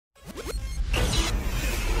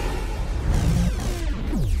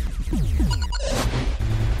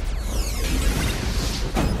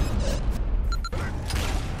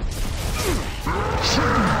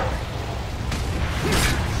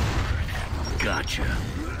Gotcha.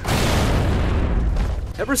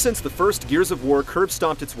 Ever since the first Gears of War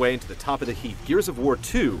curb-stomped its way into the top of the heap, Gears of War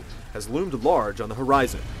 2 has loomed large on the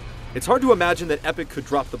horizon. It's hard to imagine that Epic could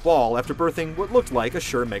drop the ball after birthing what looked like a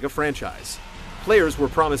sure mega franchise. Players were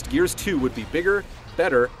promised Gears 2 would be bigger,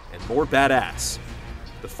 better, and more badass.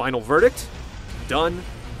 The final verdict? Done,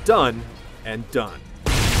 done, and done.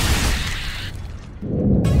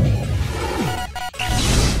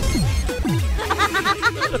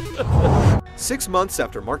 Six months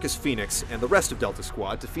after Marcus Phoenix and the rest of Delta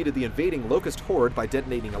Squad defeated the invading Locust Horde by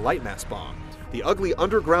detonating a lightmass bomb, the ugly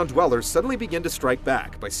underground dwellers suddenly begin to strike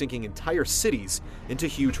back by sinking entire cities into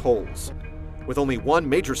huge holes. With only one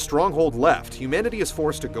major stronghold left, humanity is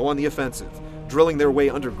forced to go on the offensive, drilling their way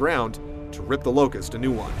underground to rip the Locust a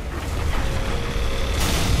new one.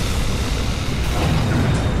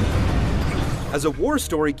 As a war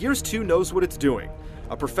story, Gears 2 knows what it's doing.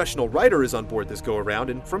 A professional writer is on board this go-around,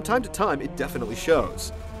 and from time to time, it definitely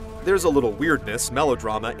shows. There's a little weirdness,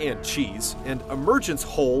 melodrama, and cheese, and Emergence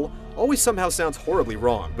whole always somehow sounds horribly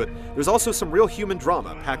wrong, but there's also some real human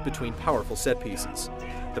drama packed between powerful set pieces.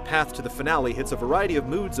 The path to the finale hits a variety of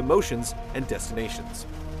moods, emotions, and destinations.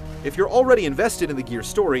 If you're already invested in the Gears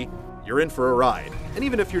story, you're in for a ride, and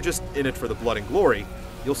even if you're just in it for the blood and glory,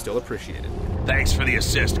 you'll still appreciate it. Thanks for the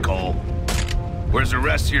assist, Cole. Where's the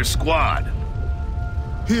rest of your squad?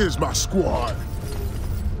 Here's my squad.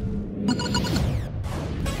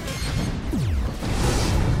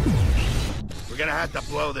 We're gonna have to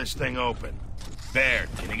blow this thing open. Baird,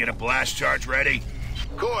 can you get a blast charge ready?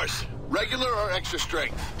 Of course. Regular or extra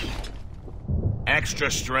strength?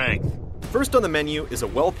 Extra strength. First on the menu is a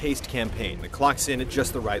well-paced campaign that clocks in at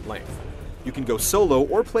just the right length. You can go solo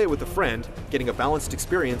or play with a friend, getting a balanced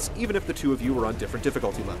experience even if the two of you are on different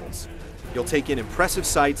difficulty levels. You'll take in impressive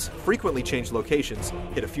sights, frequently change locations,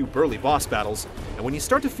 hit a few burly boss battles, and when you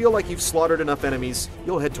start to feel like you've slaughtered enough enemies,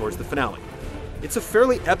 you'll head towards the finale. It's a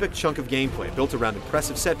fairly epic chunk of gameplay built around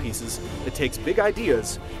impressive set pieces that takes big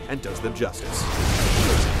ideas and does them justice.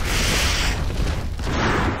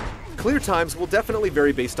 Clear times will definitely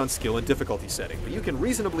vary based on skill and difficulty setting, but you can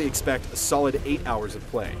reasonably expect a solid 8 hours of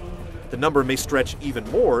play. The number may stretch even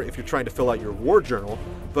more if you're trying to fill out your war journal,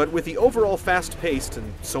 but with the overall fast-paced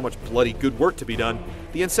and so much bloody good work to be done,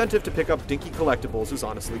 the incentive to pick up dinky collectibles is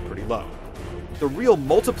honestly pretty low. The real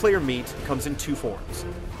multiplayer meat comes in two forms.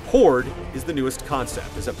 Horde is the newest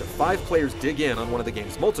concept, as up to 5 players dig in on one of the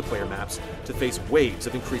game's multiplayer maps to face waves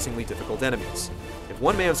of increasingly difficult enemies. If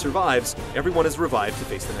one man survives, everyone is revived to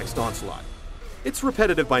face the next onslaught. It's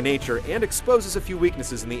repetitive by nature and exposes a few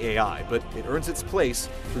weaknesses in the AI, but it earns its place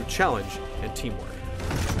through challenge and teamwork.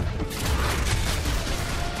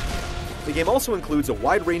 The game also includes a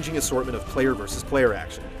wide-ranging assortment of player versus player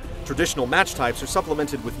action. Traditional match types are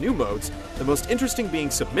supplemented with new modes, the most interesting being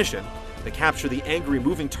Submission, the capture the angry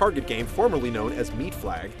moving target game formerly known as Meat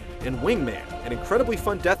Flag, and Wingman, an incredibly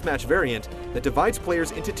fun deathmatch variant that divides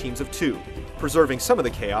players into teams of 2, preserving some of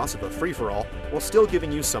the chaos of a free-for-all while still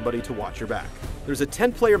giving you somebody to watch your back. There's a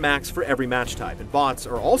 10-player max for every match type, and bots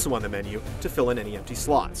are also on the menu to fill in any empty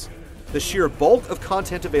slots. The sheer bulk of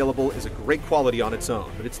content available is a great quality on its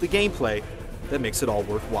own, but it's the gameplay that makes it all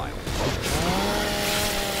worthwhile.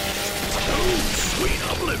 Sweet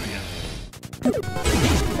oblivion.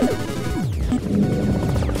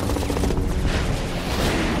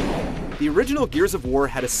 The original Gears of War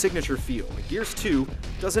had a signature feel, and Gears 2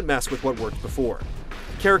 doesn't mess with what worked before.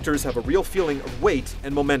 Characters have a real feeling of weight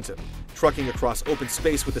and momentum, trucking across open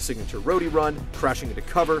space with a signature roadie run, crashing into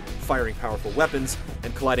cover, firing powerful weapons,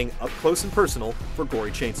 and colliding up close and personal for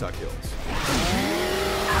gory chainsaw kills.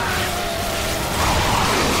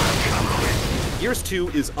 Gears 2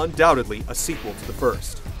 is undoubtedly a sequel to the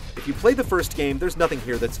first. If you play the first game, there's nothing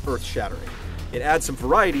here that's earth-shattering. It adds some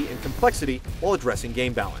variety and complexity while addressing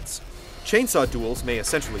game balance. Chainsaw duels may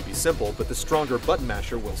essentially be simple, but the stronger button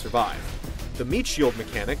masher will survive. The meat shield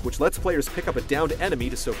mechanic, which lets players pick up a downed enemy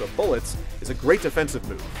to soak up bullets, is a great defensive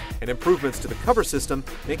move, and improvements to the cover system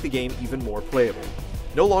make the game even more playable.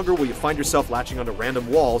 No longer will you find yourself latching onto random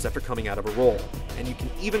walls after coming out of a roll, and you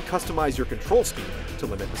can even customize your control scheme to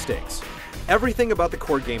limit mistakes. Everything about the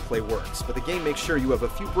core gameplay works, but the game makes sure you have a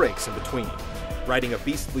few breaks in between. Riding a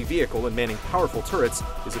beastly vehicle and manning powerful turrets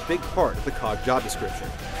is a big part of the COG job description.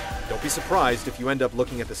 Don't be surprised if you end up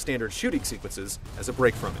looking at the standard shooting sequences as a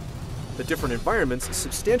break from it. The different environments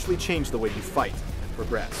substantially change the way you fight and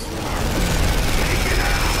progress.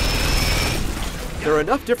 There are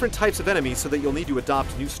enough different types of enemies so that you'll need to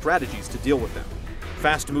adopt new strategies to deal with them.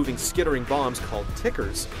 Fast-moving, skittering bombs called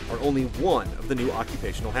tickers are only one of the new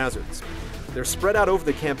occupational hazards. They're spread out over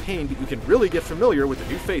the campaign, but you can really get familiar with the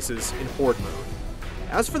new faces in Horde mode.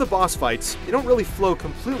 As for the boss fights, they don't really flow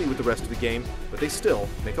completely with the rest of the game, but they still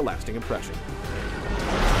make a lasting impression.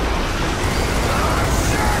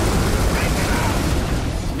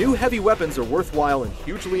 New heavy weapons are worthwhile and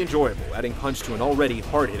hugely enjoyable, adding punch to an already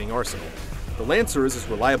hard-hitting arsenal. The Lancer is as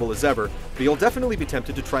reliable as ever, but you'll definitely be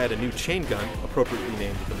tempted to try out a new chain gun, appropriately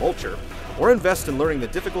named the Vulture, or invest in learning the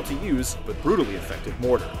difficult-to-use but brutally effective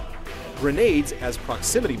Mortar. Grenades as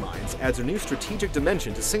proximity mines adds a new strategic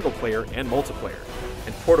dimension to single-player and multiplayer,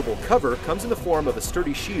 and portable cover comes in the form of a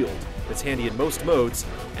sturdy shield that's handy in most modes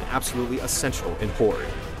and absolutely essential in Horde.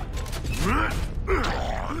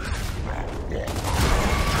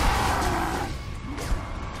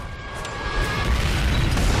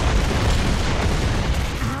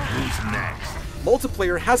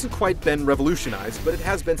 Multiplayer hasn't quite been revolutionized, but it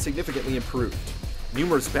has been significantly improved.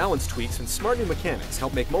 Numerous balance tweaks and smart new mechanics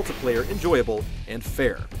help make multiplayer enjoyable and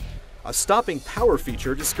fair. A stopping power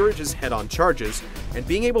feature discourages head-on charges, and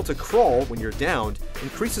being able to crawl when you're downed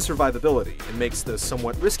increases survivability and makes the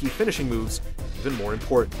somewhat risky finishing moves even more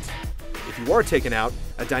important. If you are taken out,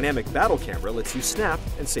 a dynamic battle camera lets you snap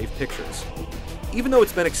and save pictures. Even though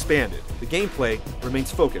it's been expanded, the gameplay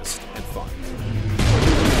remains focused and fun.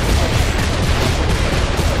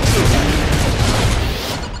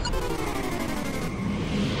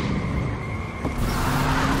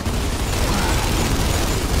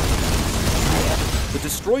 The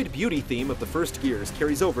destroyed beauty theme of the first Gears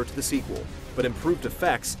carries over to the sequel, but improved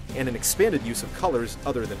effects and an expanded use of colors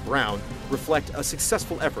other than brown reflect a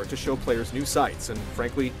successful effort to show players new sights and,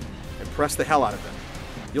 frankly, impress the hell out of them.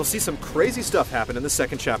 You'll see some crazy stuff happen in the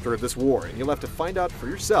second chapter of this war, and you'll have to find out for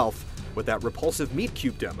yourself what that repulsive meat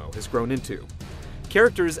cube demo has grown into.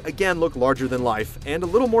 Characters again look larger than life and a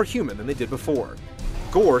little more human than they did before.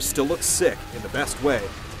 Gore still looks sick in the best way,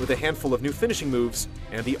 with a handful of new finishing moves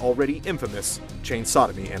and the already infamous chain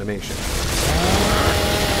sodomy animation.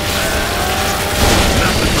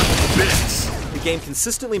 The game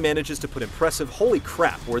consistently manages to put impressive holy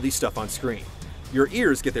crap worthy stuff on screen. Your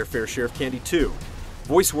ears get their fair share of candy too.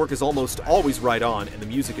 Voice work is almost always right on, and the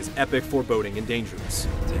music is epic, foreboding, and dangerous.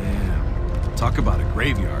 Damn. Talk about a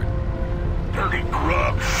graveyard. Dirty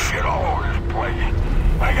grub shit all over this place.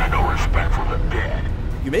 I got no respect for the dead.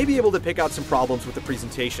 You may be able to pick out some problems with the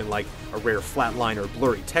presentation, like a rare flatline or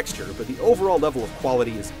blurry texture, but the overall level of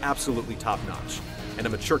quality is absolutely top-notch. And a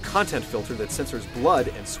mature content filter that censors blood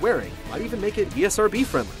and swearing might even make it ESRB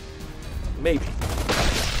friendly. Maybe.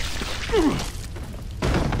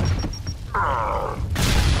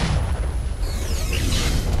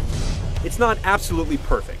 It's not absolutely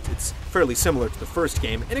perfect. It's fairly similar to the first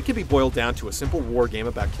game, and it can be boiled down to a simple war game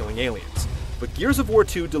about killing aliens. But Gears of War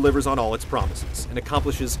 2 delivers on all its promises, and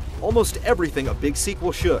accomplishes almost everything a big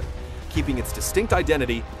sequel should, keeping its distinct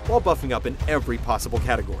identity while buffing up in every possible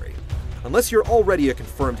category. Unless you're already a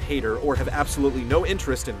confirmed hater or have absolutely no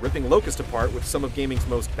interest in ripping Locust apart with some of gaming's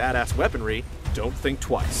most badass weaponry, don't think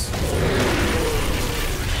twice.